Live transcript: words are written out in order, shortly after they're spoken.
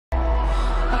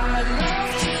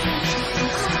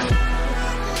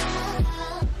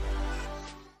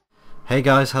Hey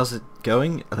guys, how's it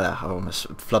going? I almost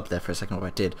flubbed there for a second what I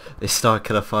did. It's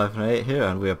Starkiller 518 here,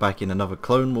 and we are back in another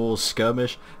Clone Wars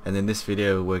skirmish, and in this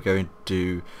video we're going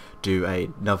to do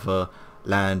another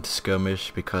land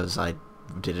skirmish because I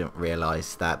didn't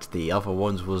realise that the other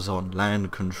ones was on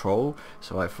land control,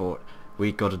 so I thought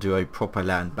we got to do a proper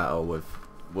land battle with...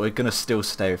 We're going to still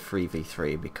stay with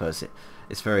 3v3 because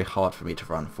it's very hard for me to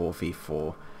run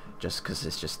 4v4 just because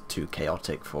it's just too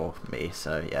chaotic for me.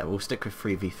 So yeah, we'll stick with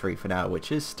 3v3 for now,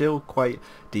 which is still quite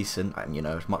decent and, you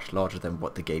know, much larger than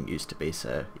what the game used to be.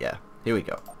 So yeah, here we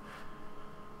go.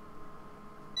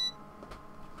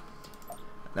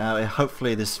 Now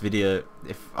hopefully this video,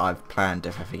 if I've planned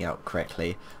everything out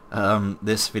correctly,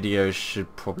 this video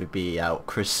should probably be out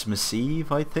Christmas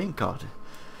Eve, I think. God.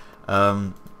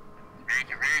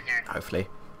 Hopefully.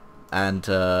 And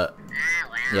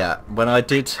yeah, when I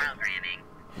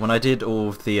did all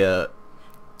of the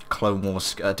Clone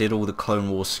Wars, did all the Clone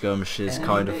Wars skirmishes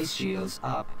kind of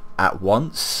at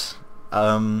once.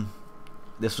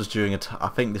 This was during I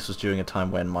think this was during a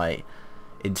time when my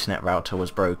internet router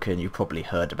was broken. You probably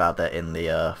heard about that in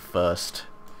the first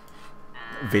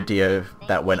video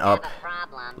that went up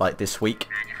like this week.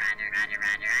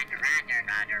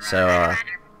 So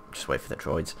just wait for the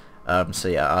droids. So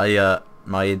yeah,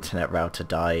 my internet router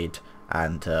died,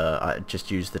 and I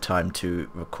just used the time to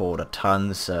record a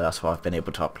ton, so that's why I've been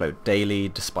able to upload daily,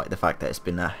 despite the fact that it's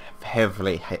been a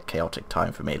heavily chaotic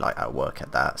time for me, like at work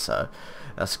at that. So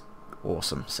that's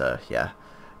awesome. So yeah,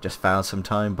 just found some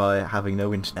time by having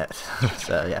no internet.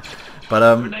 So yeah,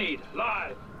 but we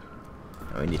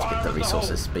need to get the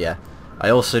resources. But yeah, I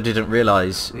also didn't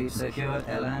realise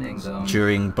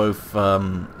during both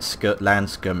land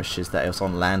skirmishes that it was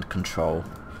on land control,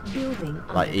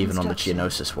 like even on the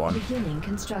Geonosis one.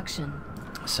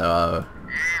 So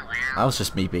that was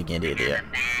just me being an idiot.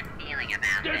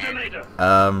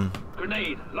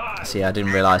 So yeah, I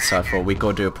didn't realise, so I thought we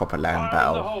gotta do a proper land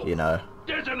battle, you know.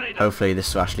 Hopefully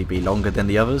this will actually be longer than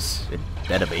the others. It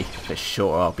better be. If it's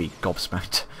shorter, I'll be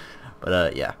gobsmacked.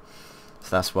 But yeah.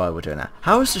 So that's why we're doing that.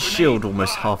 How is the shield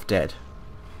almost half dead?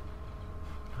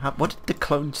 What did the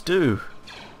clones do?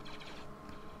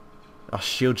 Our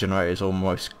shield generator is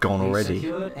almost gone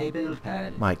already.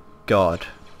 My god.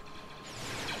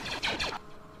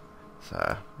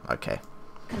 So okay.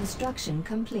 Construction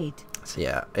complete. So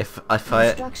yeah, if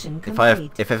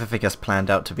everything is planned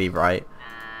out to be right,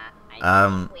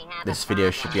 this video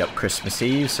should be up Christmas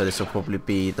Eve. So this will probably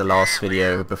be the last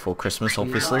video before Christmas,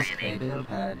 obviously.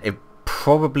 It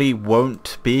probably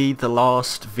won't be the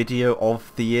last video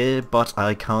of the year, but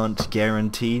I can't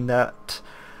guarantee that,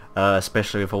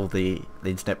 especially with all the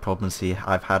internet problems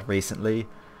I've had recently.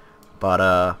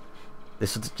 But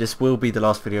this will be the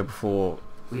last video before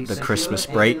the Christmas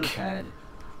break.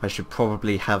 I should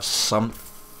probably have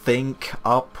something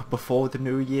up before the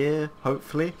new year,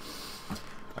 hopefully.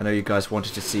 I know you guys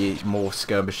wanted to see more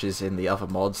skirmishes in the other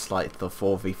mods, like the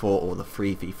 4v4 or the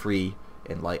 3v3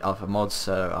 in like other mods,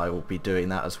 so I will be doing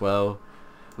that as well.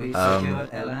 We secured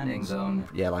a landing zone.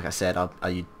 Yeah, like I said,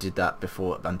 I did that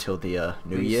before until the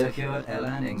new year. Secured a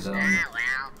landing zone.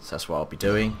 So that's what I'll be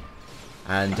doing.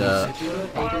 And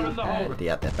already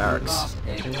at their barracks.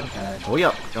 Oh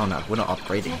yeah, oh no, we're not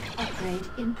upgrading. Tech upgrade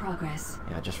in progress.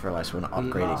 Yeah, I just realised we're not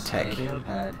upgrading tech.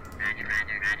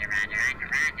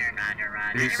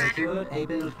 We secured a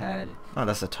build pad. Oh,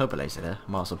 that's a turbo laser there.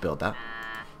 Might as well build that.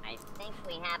 I think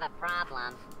we have a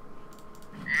problem.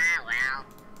 Well.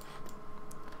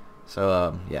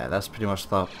 So yeah, that's pretty much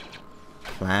the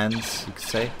plans, you could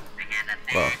say.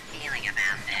 Well,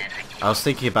 I was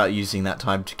thinking about using that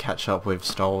time to catch up with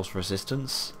Star Wars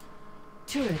Resistance.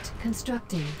 Turret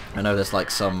constructing. I know there's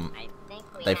like some,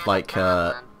 they've like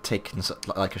taken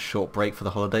like a short break for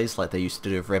the holidays like they used to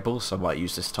do with Rebels, so I might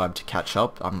use this time to catch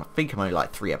up. I think I'm only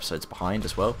like 3 episodes behind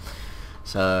as well,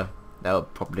 so that'll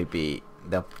probably be,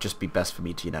 they'll just be best for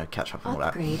me to, you know, catch up on all that.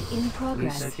 Upgrade in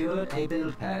progress. We secured a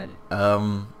build pad.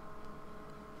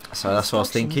 So that's what I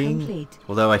was thinking. Complete.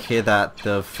 Although I hear that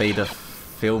the Vader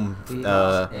film,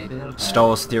 Star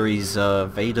Wars Theories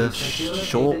Vader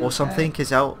short or something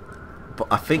is out, but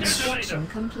I think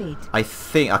Complete. I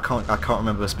can't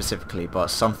remember specifically, but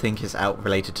something is out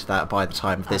related to that by the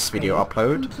time this video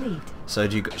upload. Complete. So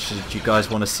do you guys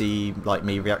want to see like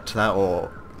me react to that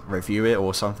or review it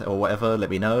or something or whatever? Let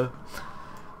me know.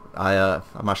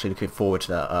 I'm actually looking forward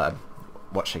to that,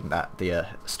 watching that, the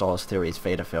Star Wars Theories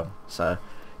Vader film. So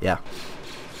yeah,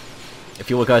 if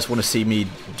you guys want to see me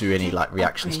do any like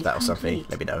reactions to that or something,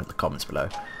 let me know in the comments below.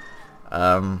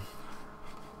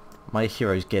 My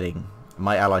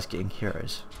allies getting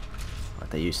heroes like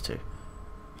they used to.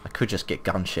 I could just get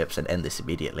gunships and end this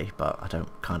immediately, but I don't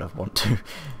kind of want to.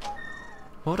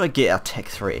 What would I get at Tech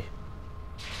 3?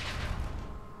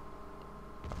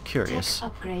 I'm curious. Tech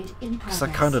upgrade in Because progress.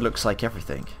 that kind of looks like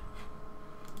everything.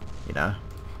 You know?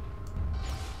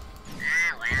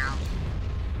 Ah, well.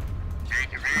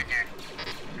 Roger, roger.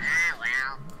 Ah,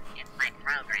 well. It's my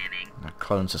programming. Our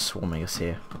clones are swarming us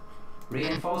here.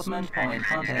 Reinforcement point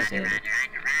contested. Roger.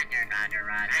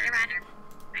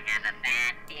 I have a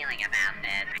bad feeling about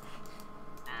this.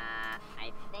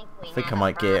 I think we I think I have a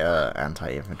might get problem.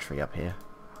 anti-infantry up here.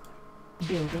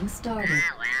 Building started.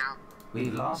 Ah, well.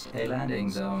 We've lost a landing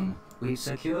zone. We've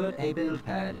secured a build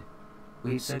pad.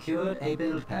 We've secured a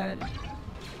build pad.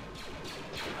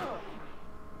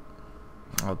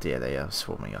 Oh dear, they are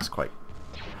swarming us quite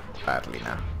badly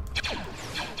now.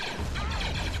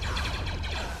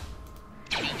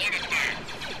 Begin attack.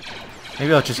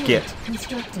 Maybe I'll just get, Turret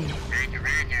constructing.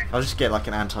 Roger. I'll just get like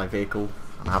an anti-vehicle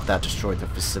and have that destroy the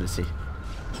facility.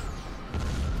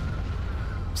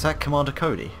 Is that Commander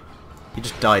Cody? He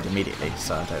just died immediately,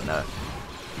 so I don't know.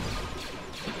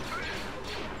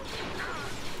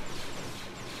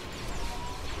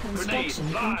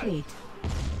 Construction complete.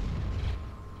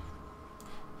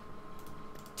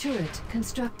 Turret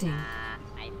constructing.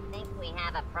 I think we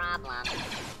have a problem.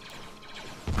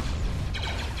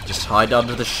 Just hide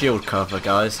under the shield cover,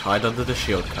 guys. Hide under the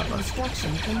shield cover.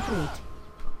 Construction complete.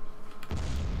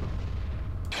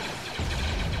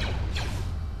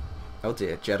 Oh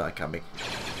dear, Jedi coming.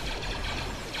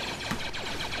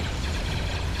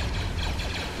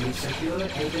 We've secured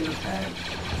a build pad.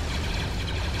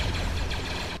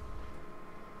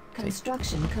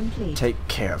 Construction complete. Take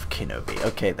care of Kenobi.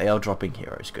 Okay, they are dropping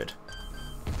heroes. Good.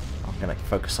 I'm gonna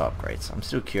focus on upgrades. I'm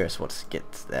still curious what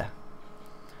gets there.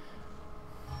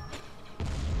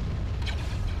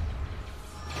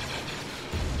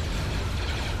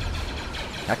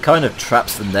 That kind of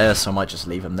traps them there, so I might just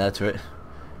leave them there to it.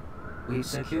 We've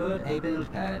secured a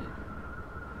build pad.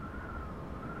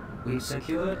 We've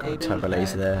secured a build Turbo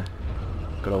laser pad. there.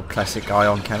 Good old classic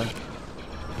ion cannon.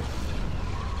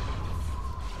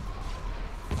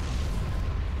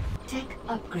 Tech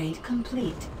upgrade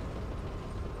complete.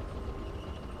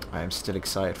 I am still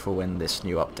excited for when this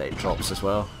new update drops as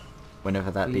well.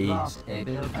 Whenever that We've be, lost a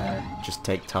build pad. just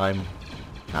take time.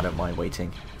 I don't mind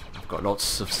waiting. I've got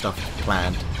lots of stuff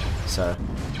planned, so...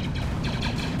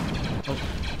 Oh,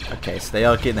 okay, so they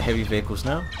are getting the heavy vehicles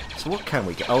now. So what can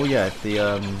we get? Oh yeah, the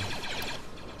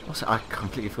what's it? I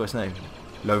completely forgot his name.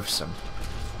 Loathsome.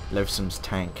 Loathsome's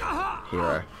tank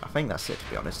hero. I think that's it, to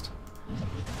be honest.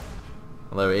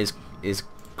 Although it is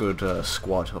good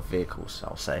squad of vehicles,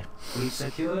 I'll say. We've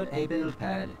secured a build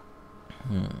pad.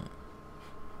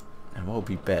 And what would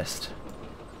be best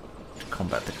to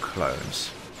combat the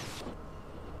clones?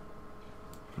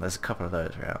 There's a couple of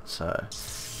those around, so...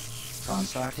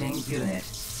 Constructing unit.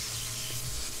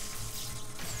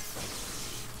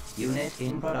 Unit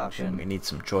in production. We need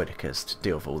some droidicas to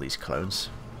deal with all these clones.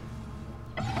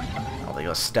 Oh, they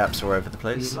got stabs all over the We've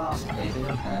place. lost a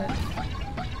build pad.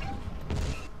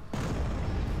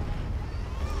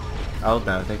 Oh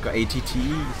no, they've got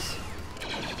ATTEs.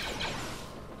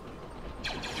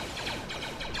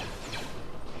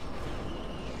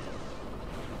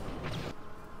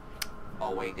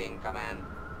 Awaiting command.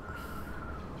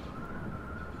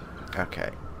 Okay.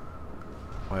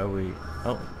 Where are we?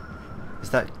 Oh, is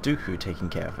that Dooku taking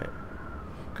care of it?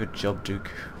 Good job, Dooku.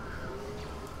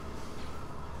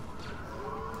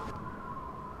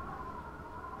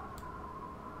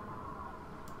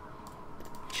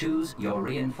 Choose your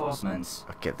reinforcements.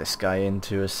 I'll get this guy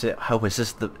into a sit. Oh, is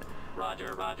this the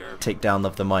Roger. takedown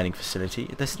of the mining facility?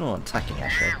 They're still not attacking,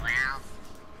 actually. Ah,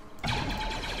 well.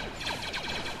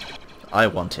 I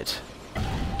want it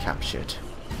captured.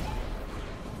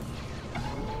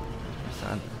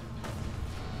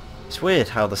 It's weird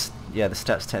how the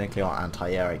stats technically aren't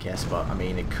anti-air, I guess, but I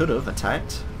mean it could have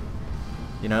attacked.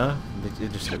 You know,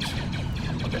 it just looks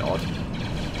a bit odd.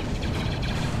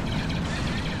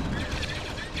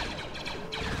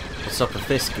 What's up with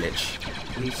this glitch?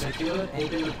 We've secured a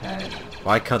build pad.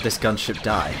 Why can't this gunship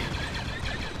die?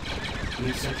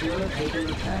 We've secured a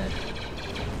build pad.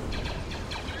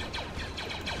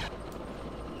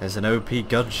 There's an OP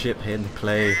gunship in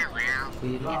play. Ah, well.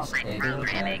 We've lost a build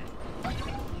pad.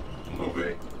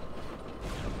 Moving.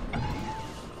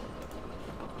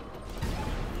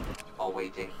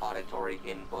 Awaiting auditory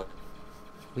input.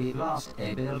 We've lost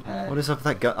a build pad. What is up with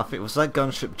that gun? I think was that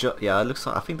gunship. Yeah, it looks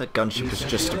like I think that gunship We've was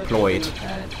just secured a deployed. build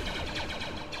pad.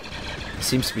 It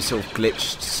seems to be sort of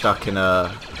glitched, stuck in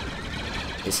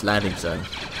its landing zone.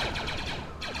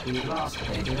 We've lost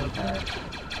a build pad.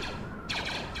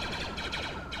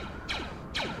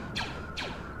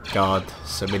 god,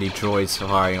 so many droids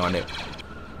firing on it.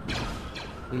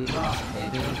 We lost a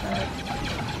build pad.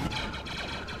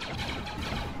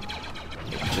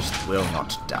 It just will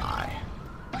not die.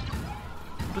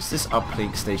 What does this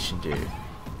uplink station do?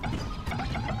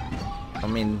 I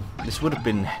mean, this would have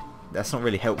been... That's not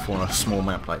really helpful on a small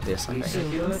map like this, I We think.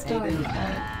 secured a build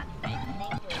pad. I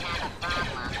think we have a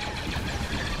problem.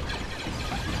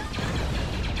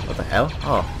 What the hell?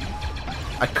 Oh.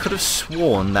 I could have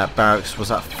sworn that barracks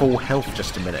was at full health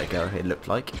just a minute ago, it looked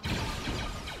like.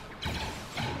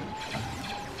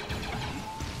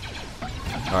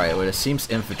 Alright, well it seems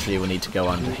infantry will need to go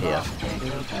under here A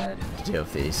build pad. to deal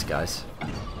with these guys.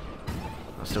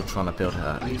 I'm still trying to build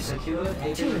her. We secured a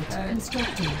build Turret pad.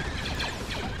 constructing.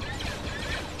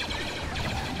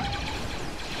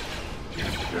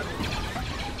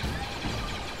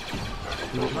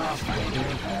 We lost a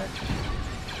build pad.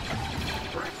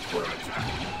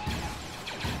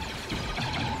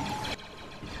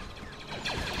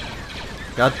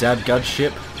 Goddamn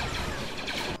gunship!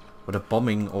 Would a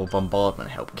bombing or bombardment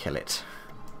help kill it?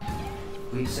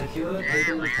 We secured a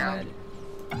build pad.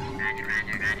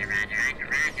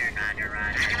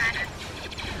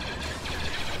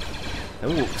 They're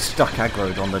all stuck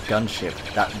aggroed on the gunship.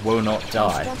 That will not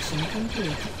die. Construction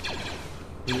complete.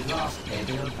 We lost a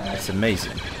build pad. It's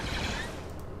amazing.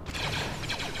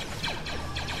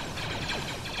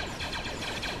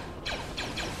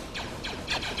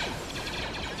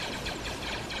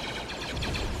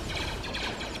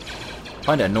 I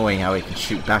find it annoying how he can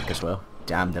shoot back as well.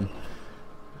 Damn them.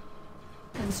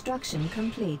 Construction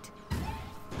complete.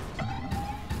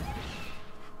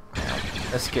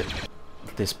 Let's get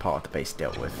this part of the base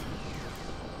dealt with.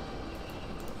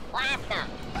 Blast them!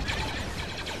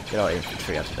 Get our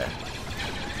infantry out of there.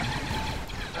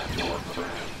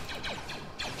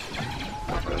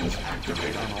 Weapons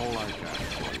activate on all I can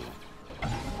for you. I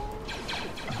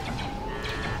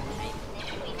think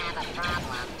we have a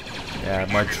problem. Yeah,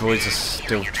 my droids are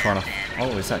still trying to...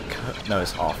 Oh, is that... No,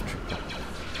 it's half trooper.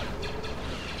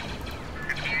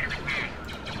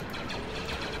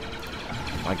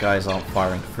 My guys aren't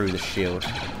firing through the shield.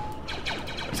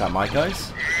 Is that my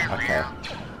guys? Okay.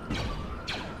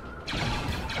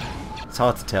 It's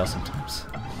hard to tell sometimes.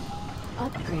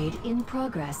 Upgrade in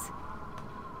progress.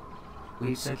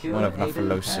 We secured Won't a have enough for build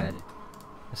Losum. pad.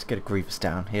 Let's get a Grievous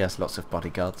down. He has lots of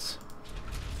bodyguards.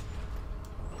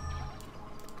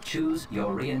 Choose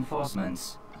your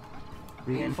reinforcements.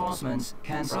 Reinforcements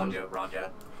cancelled. Roger, roger.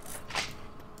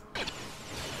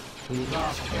 We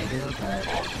lost a build pad.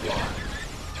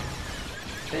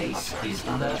 Base is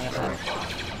under attack.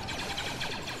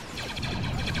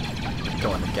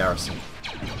 Go on the garrison.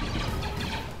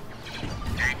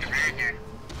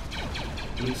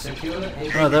 We secured a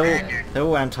build No, pad. they're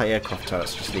all anti-aircraft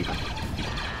turrets. Just leave them.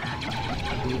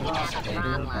 We lost a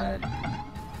build pad.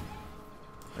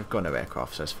 We've got no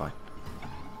aircraft, so it's fine.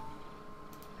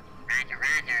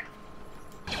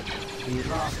 We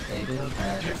lost a build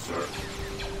pad. Yes, sir.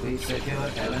 We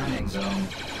secured a landing zone.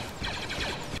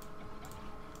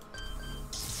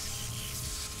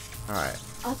 Alright.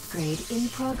 Upgrade in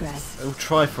progress. We'll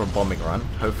try for a bombing run.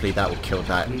 Hopefully that will kill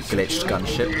that We glitched secured a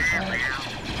gunship. build pad.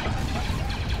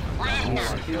 We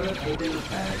secured a build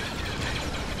pad.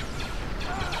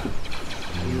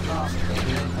 We lost a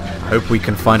build pad. Hope we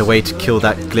can find a way to kill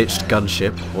that glitched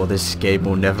gunship, or this game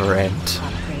will never end.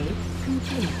 Upgrade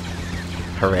complete.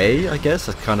 Hooray, I guess.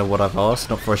 That's kind of what I've asked,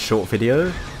 not for a short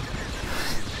video.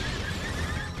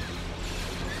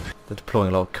 They're deploying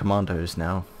a lot of commandos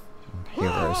now.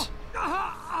 Heroes.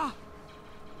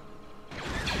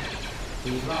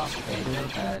 We lost a build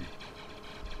pad.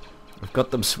 We've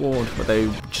got them swarmed, but they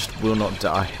just will not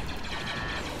die.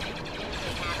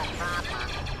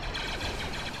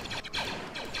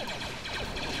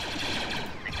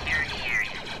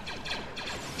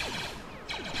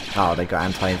 Oh, they got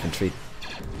anti-infantry.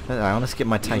 Hang on, let's get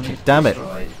my tank in. Unit Damn it!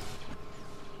 destroyed.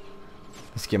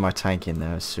 Let's get my tank in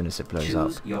there as soon as it blows up.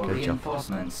 Choose your Good job.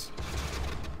 reinforcements.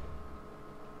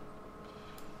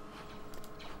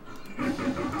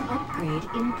 Upgrade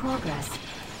in progress.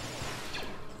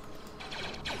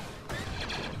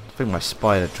 I think my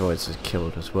spider droids are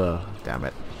killed as well. Damn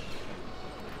it.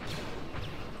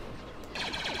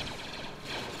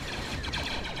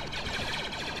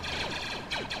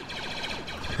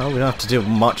 Well, we don't have to do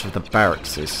much of the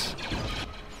barracks.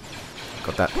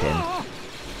 Got that pin.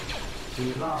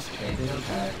 We lost a build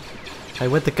pad. Hey,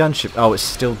 where'd the gunship? Oh, it's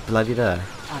still bloody there.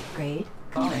 Upgrade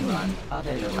Bombing complete. run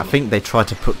available. I think they tried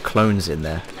to put clones in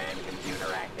there, Command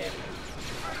computer active.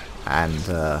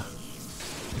 and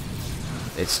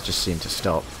it's just seemed to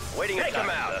stop. Waiting Take him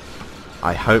out.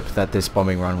 I hope that this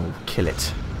bombing run will kill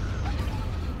it.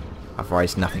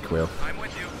 Otherwise, nothing will. I'm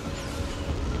with you.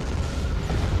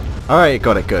 Alright,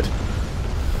 got it, good.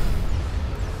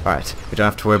 Alright, we don't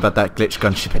have to worry about that glitch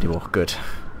gunship anymore, good.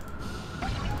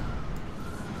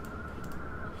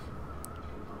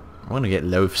 I want to get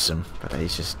loathsome, but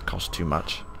these just cost too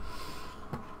much.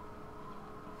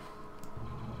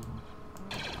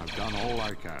 I've done all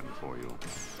I can for you.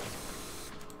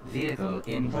 Vehicle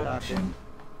in production.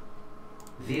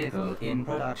 Vehicle in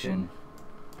production.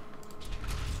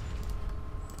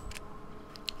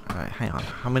 Alright, hang on.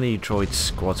 How many droid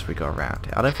squads we got around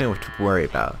here? I don't think we have to worry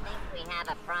about I think we have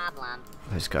a problem.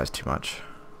 those guys too much.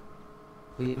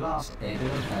 We've lost a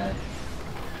build pad.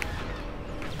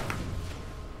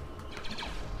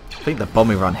 I think the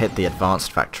bombing run hit the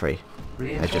advanced factory.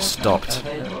 They just stopped.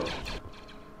 Available.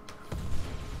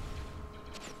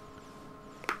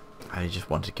 I just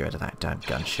wanted to get rid of that damn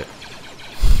gunship.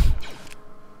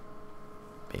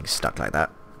 Being stuck like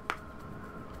that.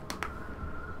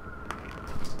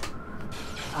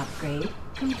 Upgrade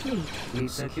complete. We've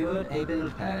secured a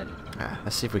build pad.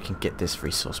 Let's see if we can get this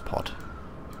resource pod.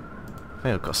 I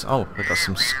think I've got some, we've got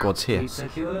some squads here. We've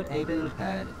secured a build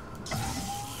pad.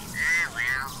 Ah,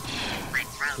 well,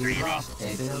 it's like We've programming. lost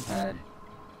a build pad.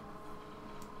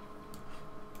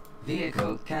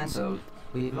 Vehicle cancelled.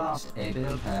 We've lost a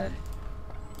build pad.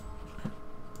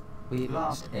 We've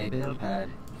lost a build pad.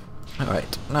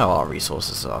 Alright, now our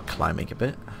resources are climbing a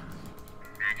bit.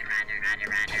 Roger, roger, roger,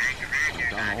 roger, roger, roger,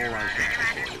 Done all I can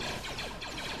for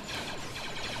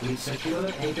you. We've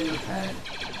secured a build pad.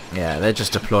 Yeah, they're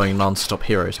just deploying non-stop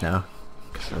heroes now.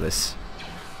 So this...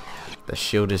 The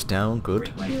shield is down,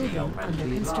 good. Building under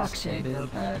We've lost a construction.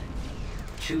 build pad.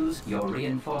 Choose your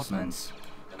reinforcements.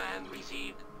 Command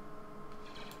received.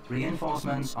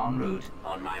 Reinforcements en route.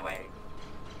 On my way.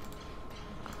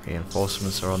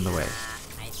 Reinforcements are on the way.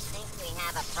 I think we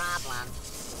have a problem.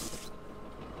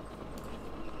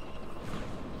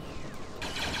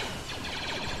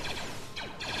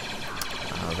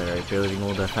 Oh, they're building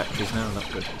all their factories now, not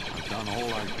good. I've done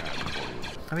all I can for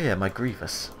you. Oh yeah, my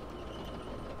Grievous.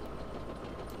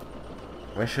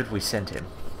 Where should we send him?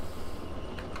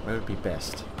 Where would be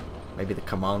best? Maybe the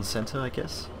command center, I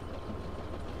guess?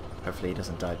 Hopefully he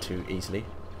doesn't die too easily.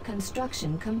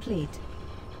 Construction complete.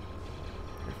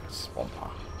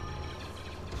 Swamper.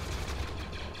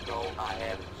 Go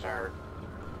ahead, sir.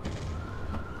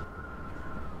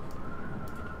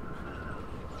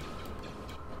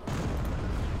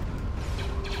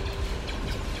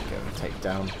 Go and take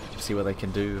down, see what they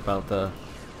can do about the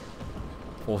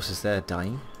forces there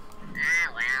dying.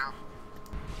 Ah, well.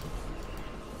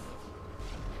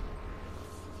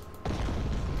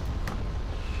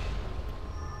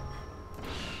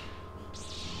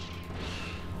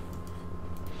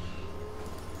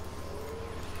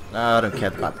 No, I don't care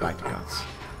about the Magna Guards.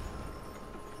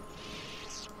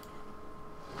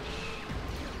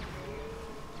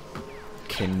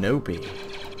 Kenobi.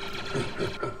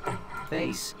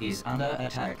 Base is under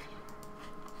attack.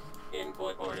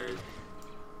 Input orders.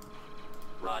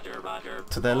 Roger, roger.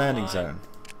 To their landing zone.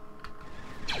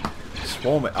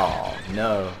 Swarm it. Oh,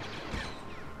 no.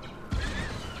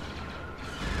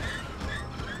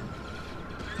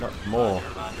 Not more.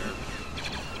 Roger.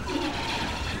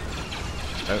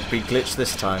 Don't be glitched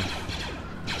this time.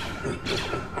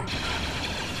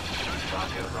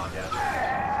 Roger, roger.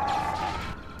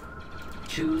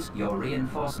 Choose your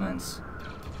reinforcements.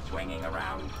 Swinging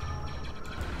around.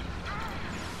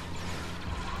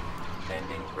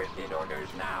 Sending cryptid orders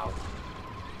now.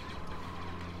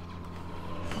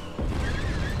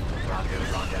 Roger,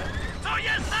 roger. Oh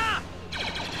yes, sir!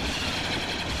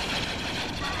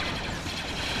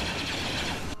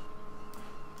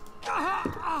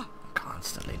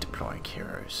 Constantly deploying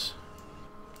heroes.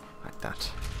 Like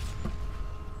that.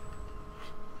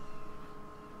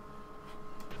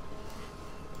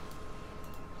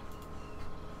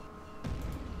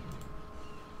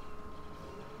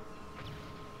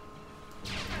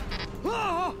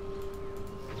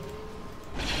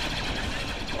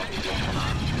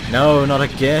 No, not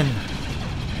again.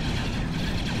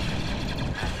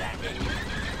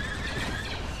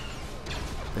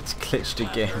 It's glitched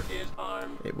again. Commander is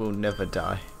armed. It will never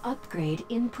die. Upgrade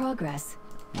in progress.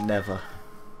 Never.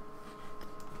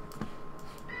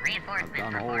 Reinforcements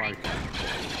Done all I reporting.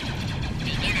 can.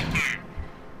 Begin attack.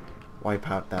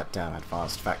 Wipe out that damn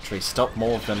advanced factory. Stop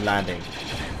more of them landing.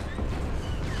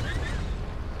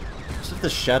 What's with the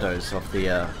shadows of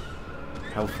the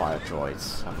Hellfire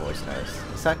droids, I've always noticed.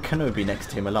 Is that Kenobi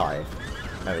next to him alive?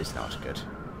 No, he's not. Good.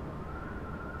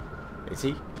 Is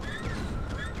he?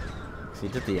 'Cause he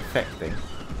did the effect thing.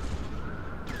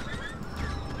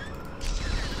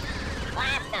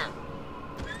 Blast them.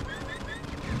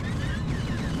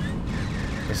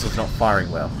 This is not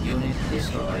firing well. Unit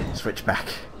destroyed. Switch back.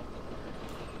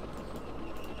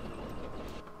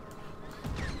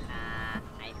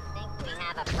 I think we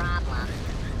have a problem.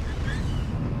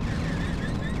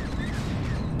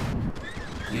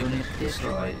 Unit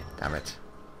destroyed. Damn it.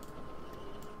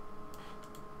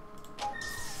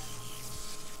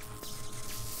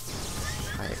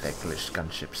 I hate their glitched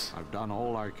gunships. I've done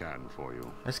all I can for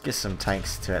you. Let's get some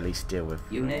tanks to at least deal with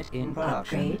Unit in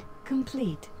production. Upgrade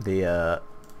complete. the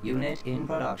Unit in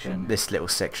production. this little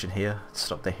section here to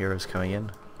stop the heroes coming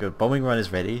in. Good, bombing run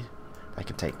is ready. I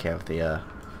can take care of the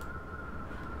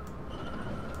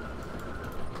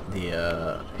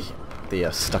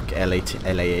stuck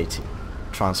LA8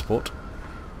 transport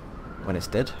when it's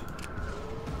dead.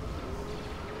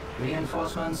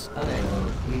 Reinforcements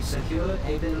available. We've secured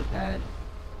a build pad.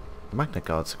 Magna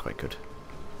Guards are quite good.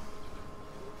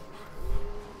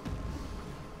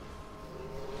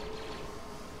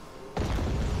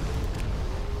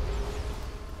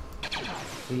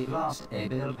 We've lost a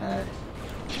build pad.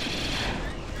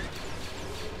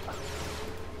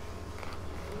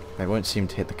 They won't seem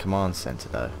to hit the command center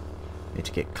though. Need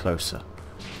to get closer.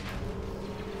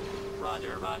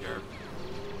 Roger, roger.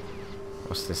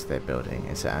 What's this they're building?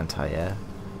 Is it anti-air?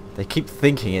 They keep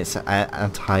thinking it's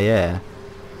anti-air,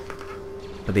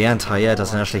 but the anti-air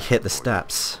doesn't actually hit the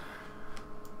stats.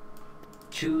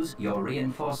 Choose your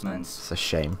reinforcements. It's a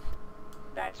shame.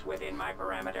 That's within my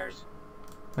parameters.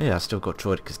 Oh yeah, I still got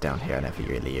Droidicas down here I never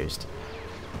really used.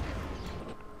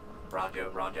 Roger,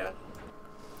 roger.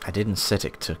 I didn't set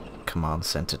it to command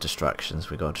center distractions.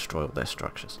 We gotta destroy all their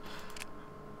structures.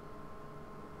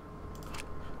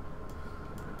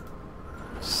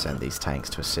 Send these tanks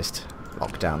to assist.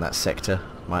 Lock down that sector.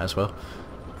 Might as well.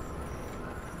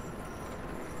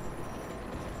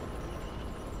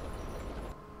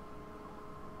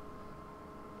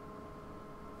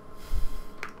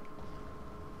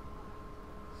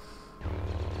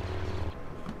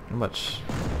 How much?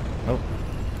 Oh.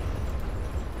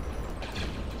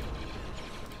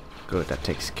 Good, that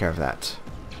takes care of that.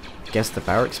 Guess the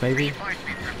barracks maybe?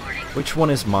 Reinforcements reporting. Which one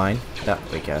is mine? There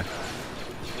we go.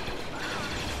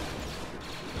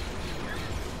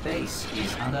 Base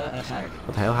is under attack.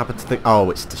 What the hell happened to the...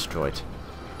 Oh, it's destroyed.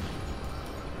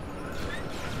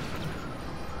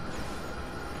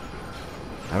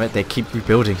 I mean, they keep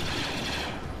rebuilding.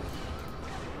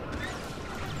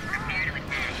 Prepare to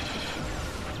attack.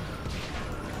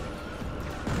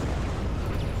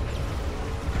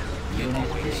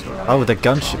 Unit destroyed. Oh, the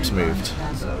gunships Bombing run moved.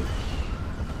 cancelled.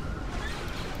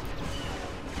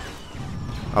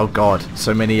 Oh god,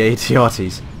 so many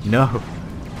ATRTs. No. I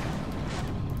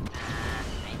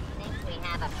think we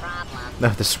have a problem. No,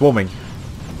 they're swarming.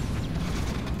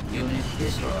 Unit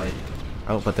destroyed.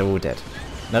 Oh, but they're all dead.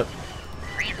 Nope.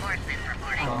 Reinforcements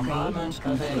reporting. Bombardment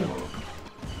available.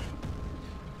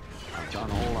 I've done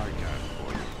all I can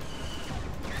for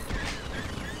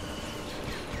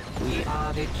you. We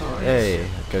are victorious. Hey, there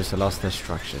goes the last of their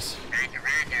structures. Roger,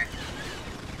 roger.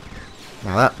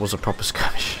 Now that was a proper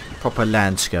skirmish. Proper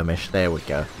land skirmish. There we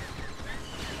go.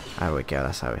 There we go,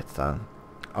 that's how it's done.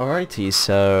 Alrighty,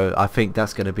 so I think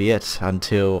that's going to be it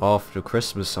until after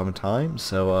Christmas sometime.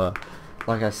 So,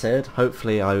 like I said,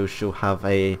 hopefully I shall have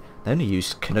a... They only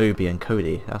used Kenobi and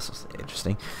Cody. That's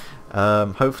interesting.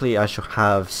 Hopefully I shall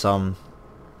have some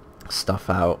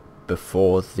stuff out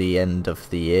before the end of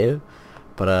the year.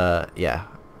 But, yeah.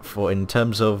 For in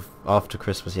terms of after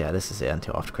Christmas, yeah, this is it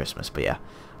until after Christmas. But, yeah.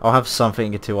 I'll have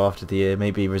something until after the year.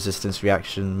 Maybe Resistance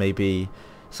Reaction. Maybe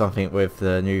something with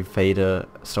the new Vader,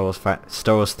 Star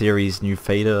Wars Theory's new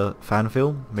Vader fan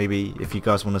film. Maybe if you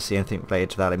guys want to see anything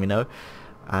related to that, let me know.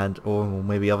 And or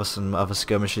maybe some other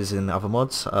skirmishes in other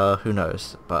mods. Who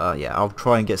knows? But yeah, I'll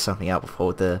try and get something out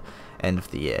before the end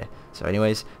of the year. So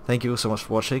anyways, thank you all so much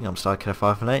for watching. I'm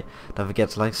StarKiller518. Don't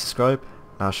forget to like, subscribe,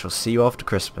 and I shall see you after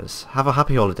Christmas. Have a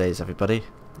happy holidays, everybody.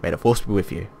 May the Force be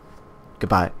with you.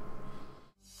 Goodbye.